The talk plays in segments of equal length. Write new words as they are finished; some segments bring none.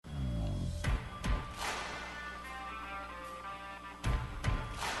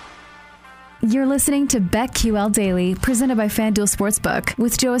You're listening to BetQL Daily, presented by FanDuel Sportsbook,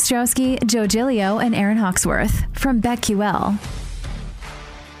 with Joe Ostrowski, Joe Giglio, and Aaron Hawksworth from BetQL.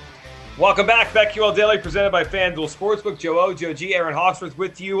 Welcome back. BetQL Daily, presented by FanDuel Sportsbook. Joe O, Joe G, Aaron Hawksworth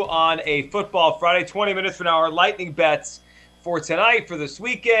with you on a Football Friday. 20 minutes from now, our lightning bets for tonight, for this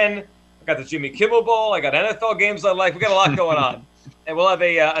weekend. I got the Jimmy Kimmel Bowl. I got NFL games I like. We got a lot going on. And we'll have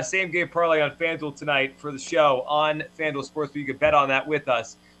a same-game parlay on FanDuel tonight for the show on FanDuel Sportsbook. You can bet on that with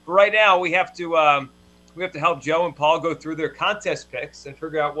us. But right now, we have to help Joe and Paul go through their contest picks and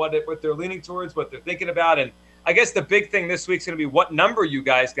figure out what they're leaning towards, what they're thinking about. And I guess the big thing this week's going to be what number you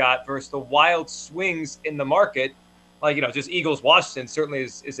guys got versus the wild swings in the market. Like, just Eagles Washington certainly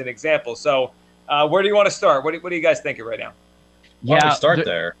is an example. So where do you want to start? What are you guys thinking right now? Why don't we start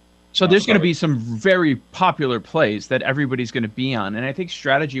there? So there's going to be some very popular plays that everybody's going to be on. And I think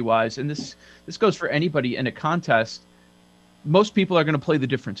strategy-wise, and this goes for anybody in a contest, most people are going to play the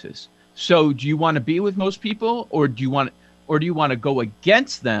differences. So do you want to be with most people, or do you want to go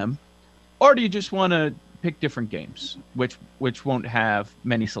against them, or do you just want to pick different games, which won't have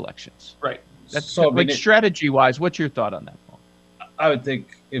many selections? Right. That's so, strategy-wise, what's your thought on that, Paul? I would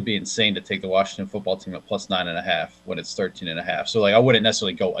think it'd be insane to take the Washington football team at plus 9.5 when it's 13.5. So I wouldn't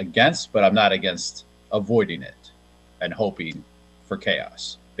necessarily go against, but I'm not against avoiding it and hoping for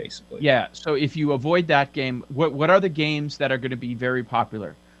chaos, basically. Yeah. So if you avoid that game, what are the games that are going to be very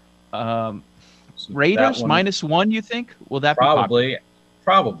popular? Raiders -1, you think? Will that be popular?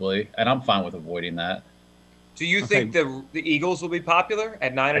 Probably, and I'm fine with avoiding that. Do you think the Eagles will be popular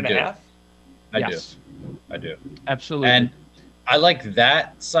at 9.5? I do. Absolutely. And I like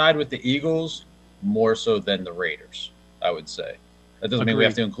that side with the Eagles more so than the Raiders, I would say. That doesn't mean we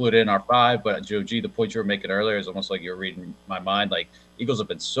have to include it in our 5, but Joe G, the point you were making earlier is almost like you're reading my mind. Like, Eagles have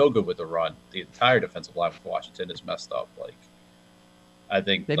been so good with the run. The entire defensive line with Washington is messed up. Like, I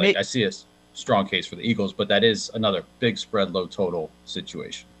think I see a strong case for the Eagles, but that is another big spread, low total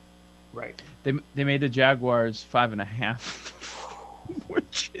situation. Right. They made the Jaguars 5.5,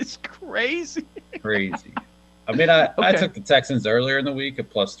 which is crazy. Crazy. I mean, I took the Texans earlier in the week at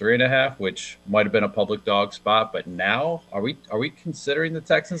plus 3.5, which might have been a public dog spot. But now, are we considering the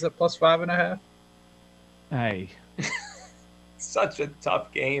Texans at plus 5.5? Hey, such a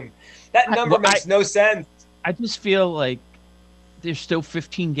tough game. That number makes no sense. I just feel like there's still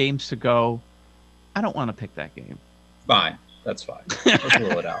 15 games to go. I don't want to pick that game. Fine, that's fine. Let's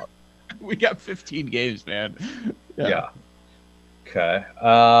rule it out. We got 15 games, man. Yeah. Okay.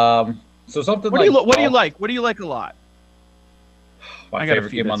 So something what do you like? What do you like a lot? My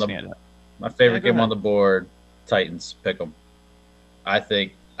favorite game on the board, Titans. Pick them. I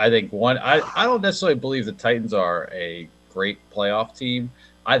think one. I don't necessarily believe the Titans are a great playoff team.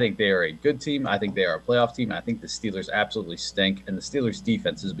 I think they are a good team. I think they are a playoff team. I think the Steelers absolutely stink, and the Steelers'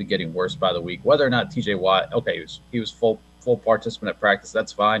 defense has been getting worse by the week. Whether or not T.J. Watt, he was full participant at practice.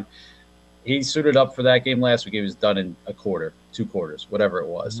 That's fine. He suited up for that game last week. He was done in a quarter, 2 quarters, whatever it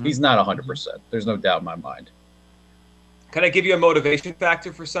was. Mm-hmm. He's not 100%. There's no doubt in my mind. Can I give you a motivation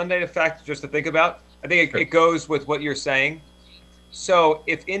factor for Sunday, just to think about? I think it goes with what you're saying. So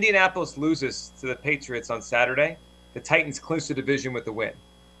if Indianapolis loses to the Patriots on Saturday, the Titans clinch the division with the win.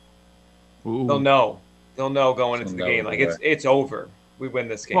 Ooh. They'll know going into the game. Like, it's over. We win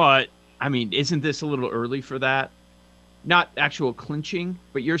this game. But, I mean, isn't this a little early for that? Not actual clinching,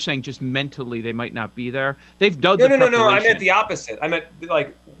 but you're saying just mentally they might not be there. They've done the preparation. No. I meant the opposite. I meant,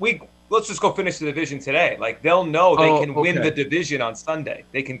 like, let's just go finish the division today. Like, they'll know they can win the division on Sunday.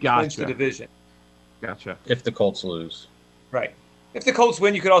 They can clinch the division. Gotcha. If the Colts lose. Right. If the Colts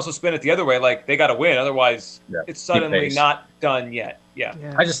win, you could also spin it the other way. Like, they got to win. Otherwise, it's suddenly not done yet. Yeah.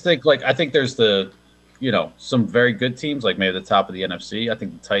 I just think, I think there's some very good teams, like maybe the top of the NFC. I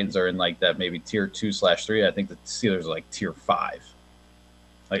think the Titans are in that maybe tier 2/3. I think the Steelers are tier 5.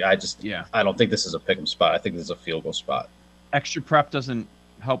 I don't think this is a pick 'em spot. I think this is a field goal spot. Extra prep doesn't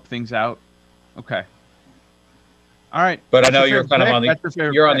help things out. Okay. All right. But I know you're kind of on the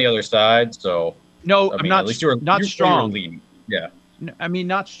other side, so no, I'm not. At least you're strong. Leaning. Yeah. I mean,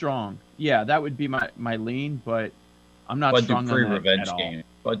 not strong. Yeah, that would be my lean, but I'm not strong on that at all. Game.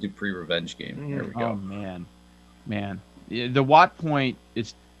 I'll do pre-revenge game. Here we go. Oh man, the Watt point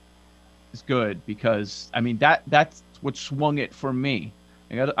is good because I mean that's what swung it for me.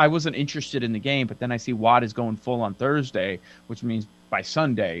 I wasn't interested in the game, but then I see Watt is going full on Thursday, which means by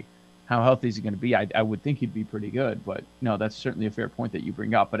Sunday, how healthy is he going to be? I would think he'd be pretty good, but no, that's certainly a fair point that you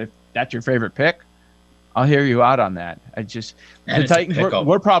bring up. But if that's your favorite pick, I'll hear you out on that. The Titans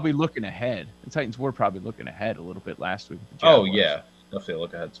we're probably looking ahead. The Titans were probably looking ahead a little bit last week. With the Jaguars. Oh yeah. Definitely a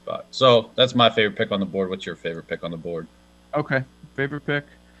look-ahead spot. So that's my favorite pick on the board. What's your favorite pick on the board? Okay, favorite pick.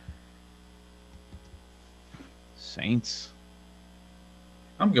 Saints.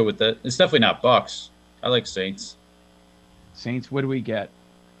 I'm good with that. It's definitely not Bucks. I like Saints. Saints, what do we get?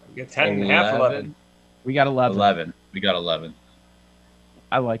 We get 10.5, 11. We got 11. 11. We got 11.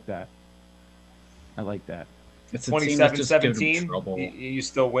 I like that. It's a 27-17. You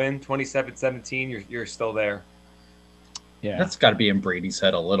still win. 27-17. You're still there. Yeah, that's got to be in Brady's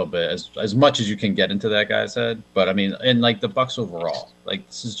head a little bit, as much as you can get into that guy's head. But I mean, and like the Bucks overall, like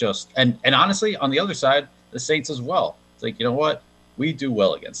this is just and honestly, on the other side, the Saints as well. It's like, you know what, we do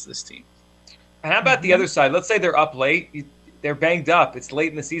well against this team. And how about the other side? Let's say they're up late. They're banged up. It's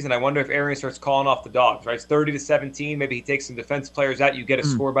late in the season. I wonder if Arians starts calling off the dogs. Right, it's 30-17. Maybe he takes some defense players out. You get a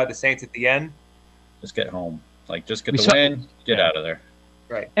score by the Saints at the end. Just get home. Like just get the win. Get out of there.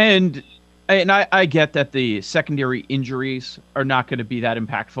 Right. And I get that the secondary injuries are not going to be that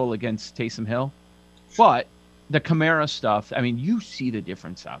impactful against Taysom Hill, but the Kamara stuff, I mean, you see the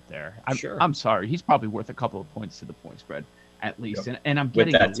difference out there. I'm sorry. He's probably worth a couple of points to the point spread at least. Yep. And I'm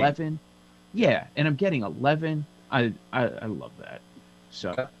getting 11. Team. Yeah, and I'm getting 11. I love that. So,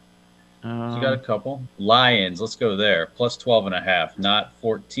 okay. So you got a couple. Lions, let's go there. Plus 12.5, not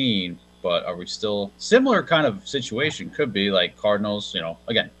 14, but are we still similar kind of situation? Could be like Cardinals,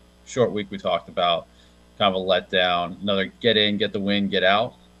 again, short week we talked about, kind of a letdown. Another get in, get the win, get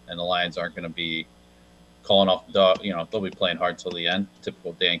out, and the Lions aren't going to be calling off the dog. They'll be playing hard till the end,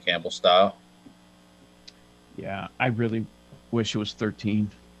 typical Dan Campbell style. Yeah, I really wish it was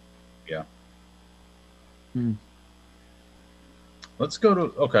 13. Yeah. Let's go to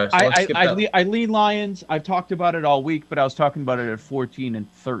okay. So I lean Lions. I've talked about it all week, but I was talking about it at 14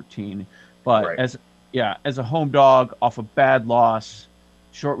 and 13. But right. as a home dog off a bad loss.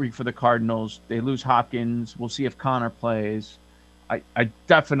 Short week for the Cardinals. They lose Hopkins. We'll see if Connor plays. I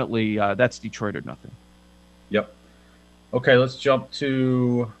definitely that's Detroit or nothing. Yep. Okay, let's jump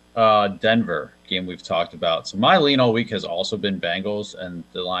to Denver, game we've talked about. So my lean all week has also been Bengals, and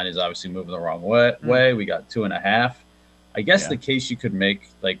the line is obviously moving the wrong way. We got 2.5. I guess the case you could make,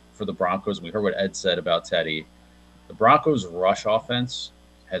 like for the Broncos, we heard what Ed said about Teddy. The Broncos' rush offense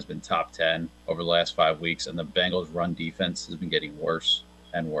has been top 10 over the last 5 weeks, and the Bengals' run defense has been getting worse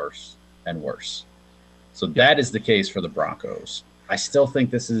and worse and worse. So that is the case for the Broncos. I still think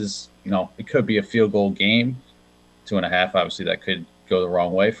this is, it could be a field goal game. 2.5, obviously that could go the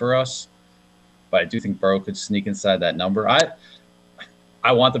wrong way for us. But I do think Burrow could sneak inside that number.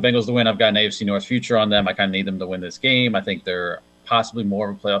 I want the Bengals to win. I've got an AFC North future on them. I kind of need them to win this game. I think they're possibly more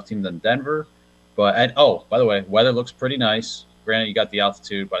of a playoff team than Denver. By the way, weather looks pretty nice. Granted, you got the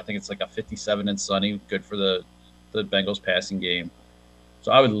altitude, but I think it's like a 57 and sunny. Good for the Bengals passing game.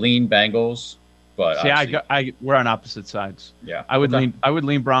 So I would lean Bengals, but we're on opposite sides. Yeah, I would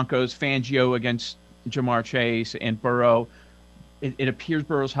lean Broncos. Fangio against Jamar Chase and Burrow. It appears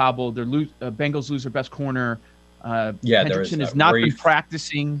Burrow's hobbled. Bengals lose their best corner. Hendrickson has not been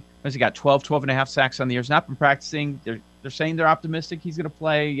practicing. Has he got 12.5 sacks on the year? He's not been practicing. They're saying they're optimistic he's going to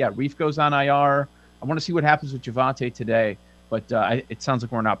play. Yeah, Reef goes on IR. I want to see what happens with Javonte today, but it sounds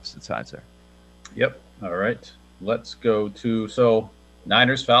like we're on opposite sides there. Yep. All right. Let's go to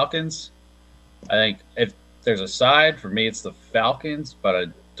Niners, Falcons. I think if there's a side for me, it's the Falcons, but I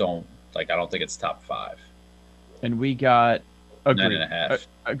don't think it's top 5. And we got 9.5.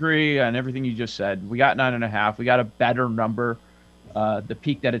 Agree on everything you just said. We got 9.5. We got a better number, the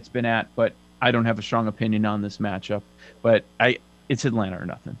peak that it's been at, but I don't have a strong opinion on this matchup. But it's Atlanta or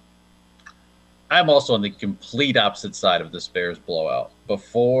nothing. I'm also on the complete opposite side of this Bears blowout.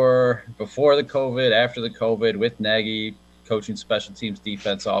 Before the COVID, after the COVID, with Nagy coaching special teams,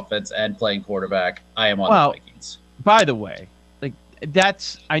 defense, offense, and playing quarterback, I am on the Vikings. By the way,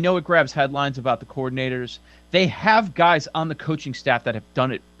 I know it grabs headlines about the coordinators. They have guys on the coaching staff that have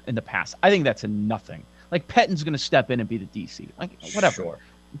done it in the past. I think that's a nothing. Like Pettin's going to step in and be the DC. Like whatever. Sure.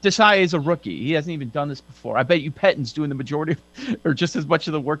 Desai is a rookie. He hasn't even done this before. I bet you Pettin's doing the majority or just as much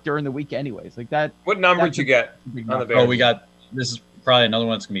of the work during the week anyways. Like that. What number did you get on the Bears? This is probably another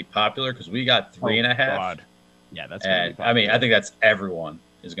one that's going to be popular because we got 3.5. God. Yeah, that's going to be I mean, I think that's everyone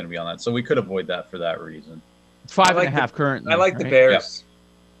is going to be on that. So we could avoid that for that reason. It's 5.5 currently. I like the Bears.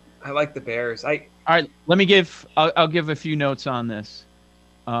 Yep. I like the Bears. All right, I'll give a few notes on this.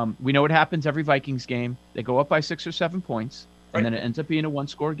 We know what happens every Vikings game. They go up by 6 or 7 points, and then it ends up being a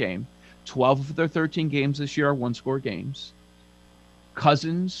one-score game. 12 of their 13 games this year are one-score games.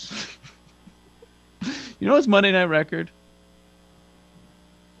 Cousins. You know his Monday night record?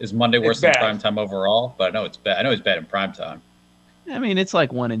 Is Monday worse than primetime overall? But I know it's bad. I know it's bad in primetime. I mean, it's like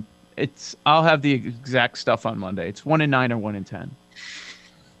I'll have the exact stuff on Monday. It's 1-9 or 1-10.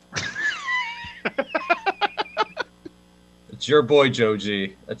 It's your boy, Joe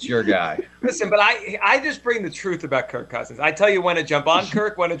G. That's your guy. Listen, but I just bring the truth about Kirk Cousins. I tell you when to jump on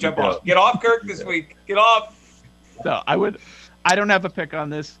Kirk, when to jump off. Get off Kirk this week. Get off. No, I don't have a pick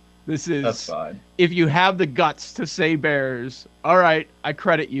on this. That's fine. If you have the guts to say Bears, all right, I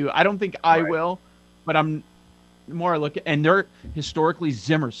credit you. I don't think I will, but I'm more looking. And they're historically,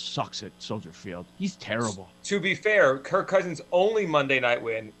 Zimmer sucks at Soldier Field. He's terrible. To be fair, Kirk Cousins' only Monday night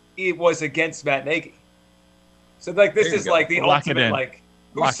win, it was against Matt Nagy. So this is like the ultimate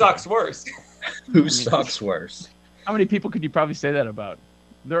who sucks worse? Who sucks worse? How many people could you probably say that about?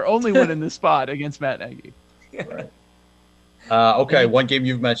 They're only winning this spot against Matt Nagy. Right. Okay, one game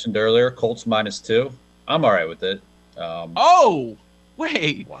you've mentioned earlier, Colts -2. I'm all right with it.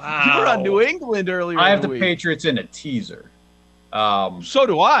 Wait. Wow. You were on New England earlier. I have the Patriots in a teaser. So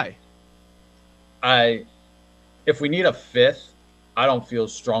do I. If we need a fifth, I don't feel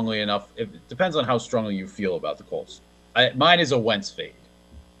strongly enough. It depends on how strongly you feel about the Colts. Mine is a Wentz fade.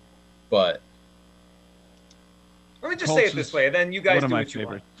 But let me just say it this way, and then you guys do what you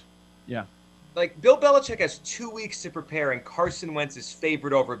want. Yeah. Bill Belichick has 2 weeks to prepare, and Carson Wentz is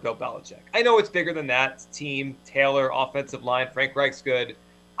favored over Bill Belichick. I know it's bigger than that. It's team, Taylor, offensive line, Frank Reich's good.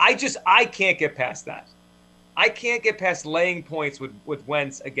 I can't get past that. I can't get past laying points with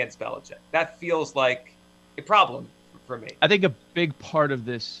Wentz against Belichick. That feels like a problem for me. I think a big part of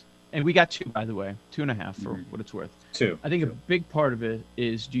this, and we got 2, by the way, 2.5 for what it's worth. 2. I think a big part of it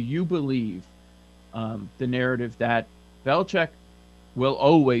is, do you believe the narrative that Belichick will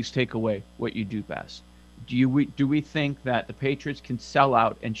always take away what you do best? Do we think that the Patriots can sell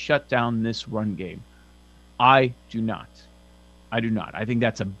out and shut down this run game? I do not. I think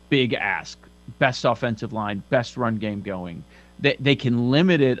that's a big ask. Best offensive line, best run game going. They can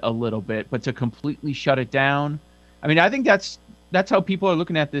limit it a little bit, but to completely shut it down, I mean, I think that's how people are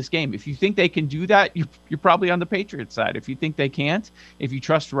looking at this game. If you think they can do that, you're probably on the Patriots side. If you think they can't, if you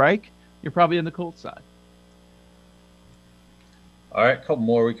trust Reich, you're probably on the Colts side. All right, a couple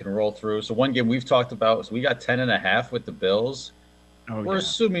more we can roll through. So one game we've talked about, so we got 10.5 with the Bills. We're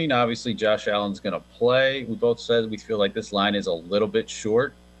assuming, obviously, Josh Allen's going to play. We both said we feel like this line is a little bit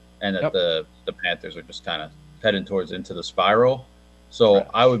short and that the Panthers are just kind of heading towards into the spiral. So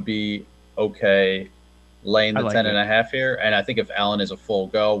I would be okay laying the 10.5 here. And I think if Allen is a full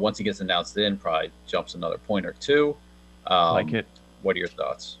go, once he gets announced in, probably jumps another point or two. Like it. What are your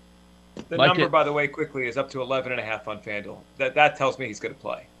thoughts? The number, by the way, quickly is up to 11.5 on FanDuel. That tells me he's going to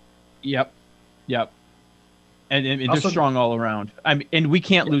play. Yep. And they're strong all around. I mean, and we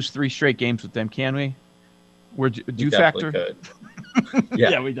can't lose 3 straight games with them, can we? We're due factor. Could.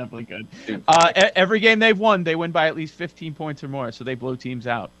 Yeah, we definitely could. Every game they've won, they win by at least 15 points or more, so they blow teams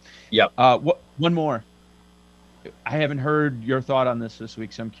out. Yep. One more. I haven't heard your thought on this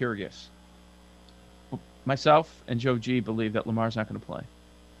week, so I'm curious. Myself and Joe G believe that Lamar's not going to play.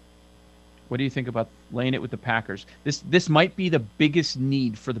 What do you think about laying it with the Packers? This might be the biggest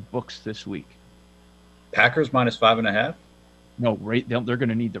need for the books this week. Packers -5.5? No, they're going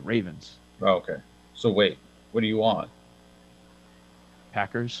to need the Ravens. Oh, okay. So wait, what do you want?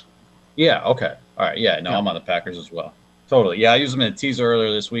 Packers. Yeah, okay. All right, yeah, no, I'm on the Packers as well. Totally. Yeah, I used them in a teaser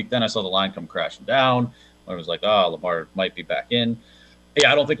earlier this week. Then I saw the line come crashing down. I was like, Lamar might be back in.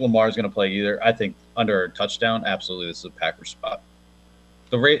 Yeah, I don't think Lamar is going to play either. I think under a touchdown, absolutely, this is a Packers spot.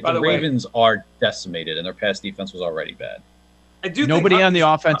 The Ravens are decimated, and their pass defense was already bad. Nobody on the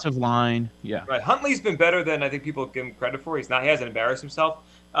offensive line. Yeah. Right. Huntley's been better than I think people give him credit for. He hasn't embarrassed himself.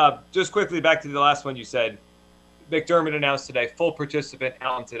 Just quickly back to the last one you said. McDermott announced today, full participant,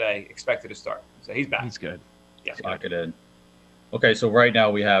 Allen today, expected to start. So he's back. He's good. Yeah. Lock it in. Okay, so right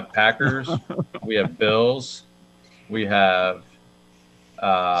now we have Packers, we have Bills, we have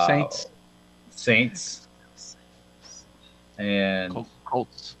Saints, and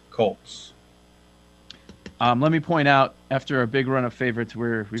Colts. Let me point out, after a big run of favorites,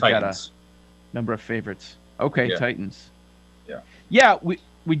 we've got a number of favorites. Okay, yeah. Titans. Yeah,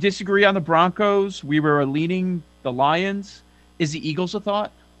 we disagree on the Broncos. We were leaning the Lions. Is the Eagles a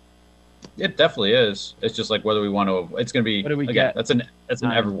thought? It definitely is. It's just like whether we want to. It's going to be. What do we again, get? That's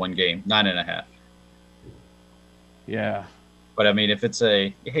an everyone game. 9.5. Yeah. But I mean, if it's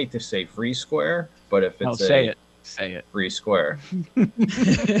you hate to say free square, but if it's say it free square. You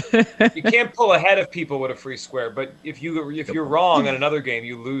can't pull ahead of people with a free square, but if you're wrong in another game,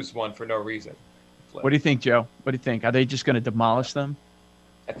 you lose one for no reason. What do you think, Joe? What do you think? Are they just going to demolish them?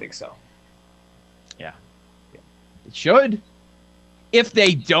 I think so. Yeah. It should. If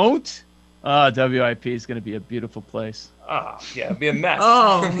they don't, WIP is going to be a beautiful place. Yeah, it'll be a mess.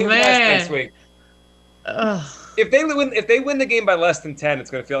 Man, next week. If they win the game by less than 10, it's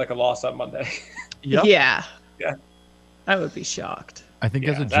going to feel like a loss on Monday. Yep. Yeah. I would be shocked. I think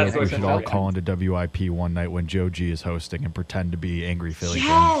as a joke, we should all call into WIP one night when Joe G is hosting and pretend to be angry Philly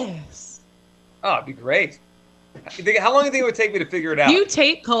fans. Yes. Oh, it'd be great. How long do you think it would take me to figure it out? Do you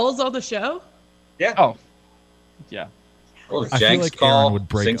tape calls on the show? Yeah. Oh. Yeah. Well, I feel like Aaron would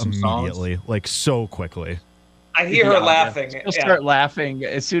break immediately, like so quickly. I hear her laughing. She'll start laughing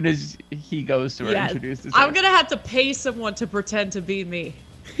as soon as he goes to her and introduces her. I'm going to have to pay someone to pretend to be me.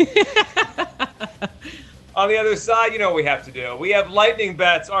 On the other side, you know what we have to do. We have lightning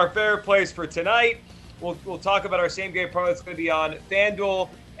bets, our favorite place for tonight. We'll talk about our same game promo that's going to be on FanDuel.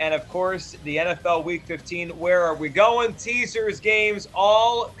 And, of course, the NFL Week 15. Where are we going? Teasers, games,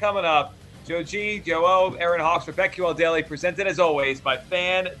 all coming up. Joe G, Joe O, Aaron Hawks, BetQL Daily, presented as always by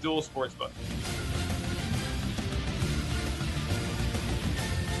FanDuel Sportsbook.